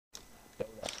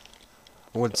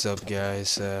What's up,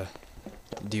 guys?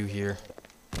 Do here,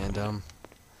 and I'm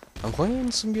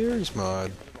playing some Garry's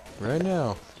mod right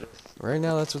now. Right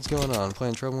now, that's what's going on. I'm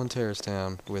playing Trouble in Terrorist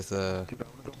Town with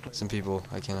some people.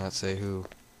 I cannot say who,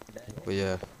 but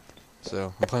yeah.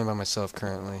 So I'm playing by myself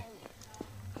currently,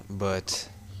 but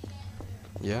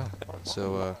yeah.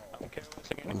 So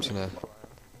I'm just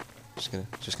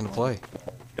gonna play,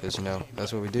 because you know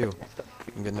that's what we do.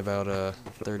 I'm getting about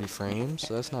 30 frames,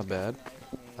 so that's not bad.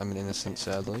 I'm an innocent,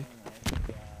 sadly.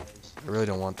 I really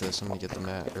don't want this. I'm gonna get the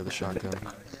mat or the shotgun.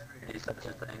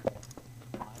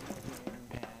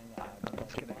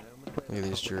 Look at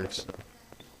these jerks.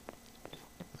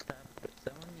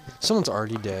 Someone's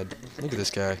already dead. Look at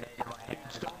this guy.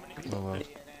 Oh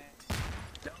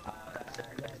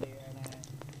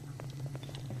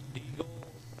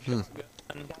well.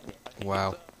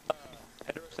 Wow.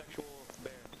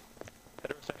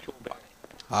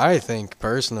 I think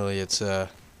personally it's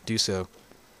do so.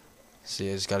 See,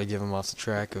 I just gotta give him off the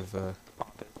track of I'm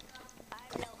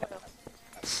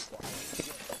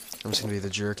just gonna be the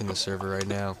jerk in the server right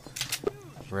now.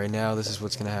 Right now, this is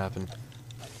what's gonna happen.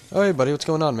 Oh, hey buddy, what's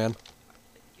going on, man?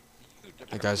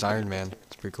 That guy's Iron Man.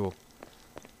 It's pretty cool.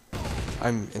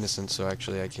 I'm innocent, so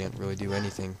actually I can't really do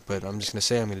anything, but I'm just gonna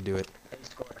say I'm gonna do it.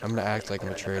 I'm gonna act like I'm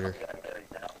a traitor.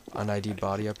 Unid'd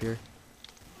body up here.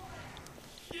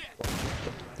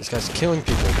 This guy's killing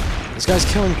people. This guy's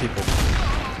killing people.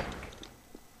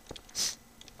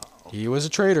 He was a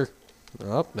traitor.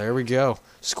 Oh, there we go.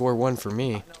 Score 1 for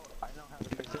me.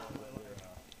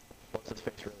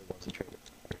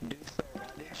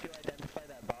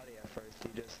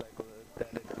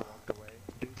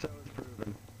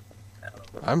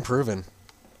 I'm proven.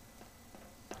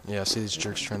 Yeah, see these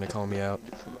jerks trying to call me out.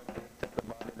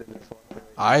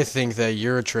 I think that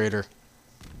you're a traitor.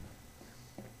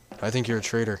 I think you're a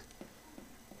traitor.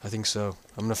 I think so.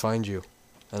 I'm gonna find you,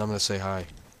 and I'm gonna say hi.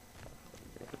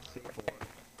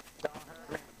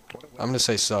 I'm gonna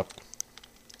say sup.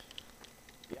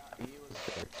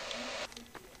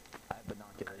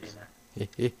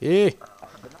 Look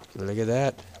at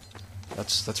that.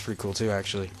 That's pretty cool too,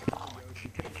 actually.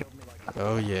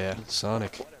 Oh yeah,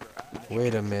 Sonic.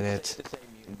 Wait a minute.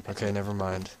 Okay, never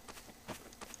mind.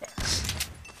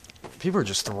 People are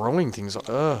just throwing things.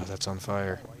 Ugh, that's on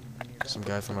fire. Some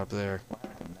guy from up there.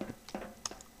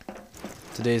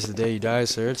 Today's the day you die,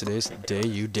 sir. Today's the day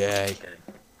you die.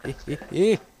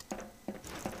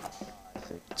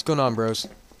 What's going on, bros?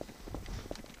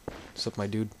 What's up, my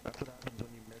dude?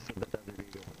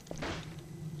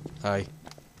 Hi.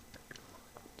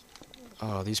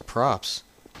 Oh, these props.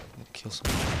 Kill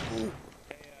someone.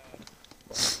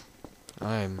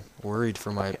 I'm worried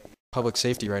for my public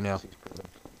safety right now.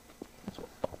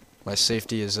 My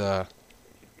safety is, I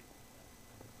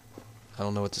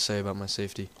don't know what to say about my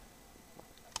safety.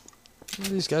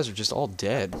 These guys are just all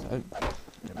dead.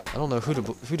 I don't know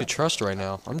who to trust right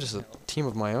now. I'm just a team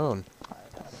of my own.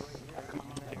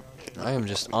 I am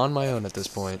just on my own at this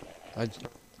point. I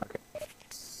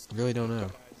really don't know.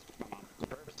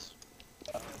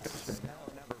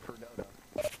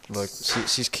 Look,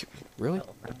 she's really?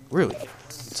 Really?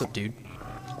 What's up, dude?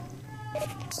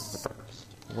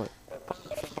 What?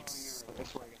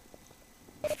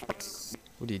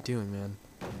 What are you doing, man?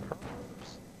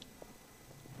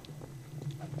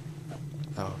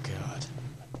 Oh god.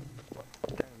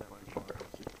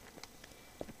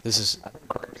 This is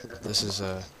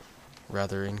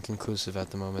rather inconclusive at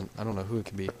the moment. I don't know who it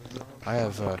could be. I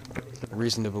have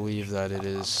reason to believe that it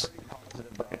is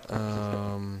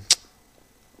a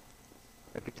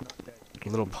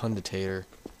little punditator.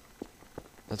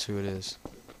 That's who it is.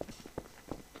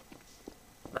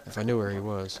 If I knew where he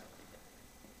was,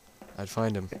 I'd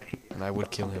find him, and I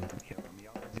would kill him.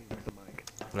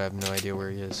 But I have no idea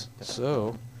where he is.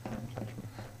 So,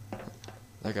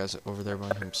 that guy's over there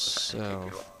by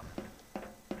himself.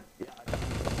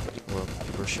 Well,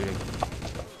 people are shooting.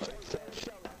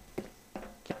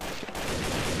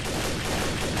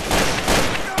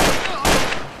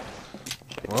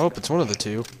 Well, it's one of the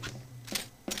two.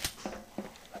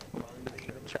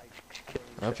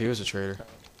 Oh, he was a traitor.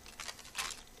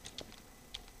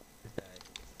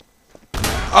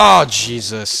 Oh,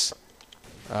 Jesus.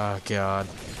 Oh, God.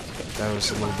 That was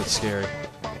a little bit scary.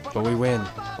 But we win.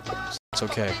 So it's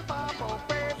okay.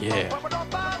 Yeah.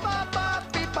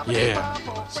 Yeah.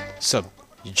 Sup,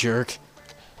 you jerk.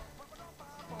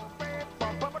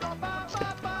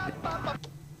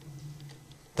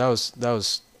 That was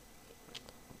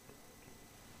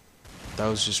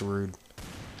just rude.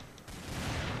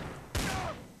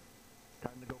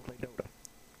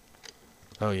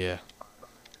 Oh yeah.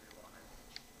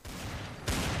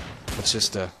 It's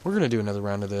just, we're gonna do another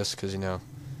round of this, because, you know,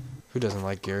 who doesn't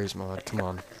like Garry's mod? Come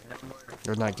on.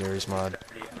 Or not Garry's mod,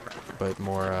 but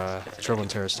more, Trouble in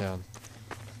Terrorist Town.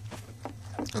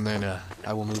 And then,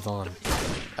 I will move on.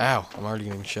 Ow! I'm already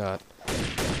getting shot.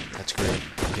 That's great.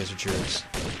 You guys are jerks.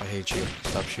 I hate you.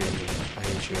 Stop shooting me. I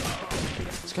hate you.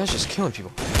 This guy's just killing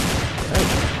people. Hey!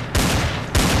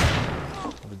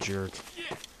 What a jerk.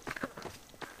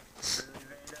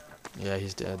 Yeah,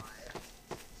 he's dead.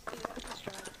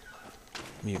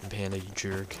 Mutant Panda, you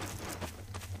jerk.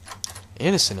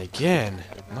 Innocent again!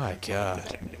 My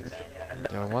god.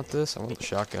 Do I want this? I want the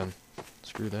shotgun.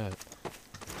 Screw that.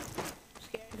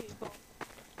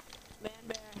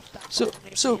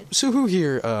 So who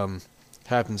here,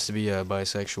 happens to be,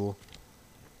 bisexual?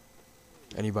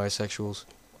 Any bisexuals?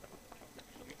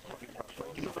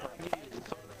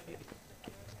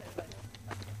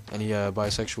 Any,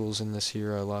 bisexuals in this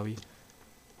here, lobby?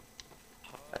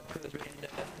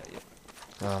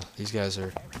 These guys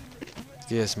are...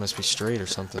 These guys must be straight or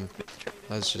something.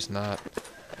 That's just not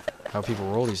how people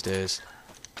roll these days.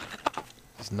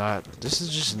 It's not... This is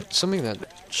just something that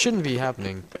shouldn't be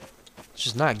happening. It's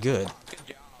just not good.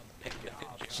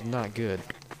 It's just not good.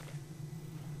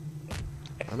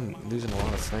 I'm losing a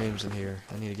lot of frames in here.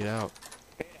 I need to get out.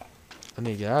 I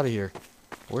need to get out of here.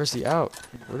 Where's the out?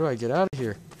 Where do I get out of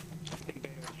here?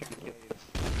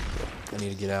 I need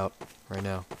to get out right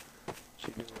now.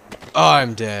 Oh,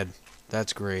 I'm dead.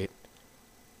 That's great.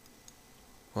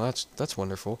 Well, that's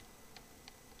wonderful.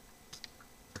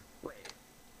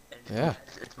 Yeah.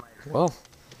 Well,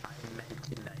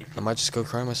 I might just go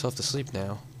cry myself to sleep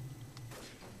now.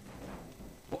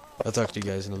 I'll talk to you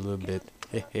guys in a little bit.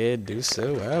 Hey, do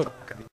so out.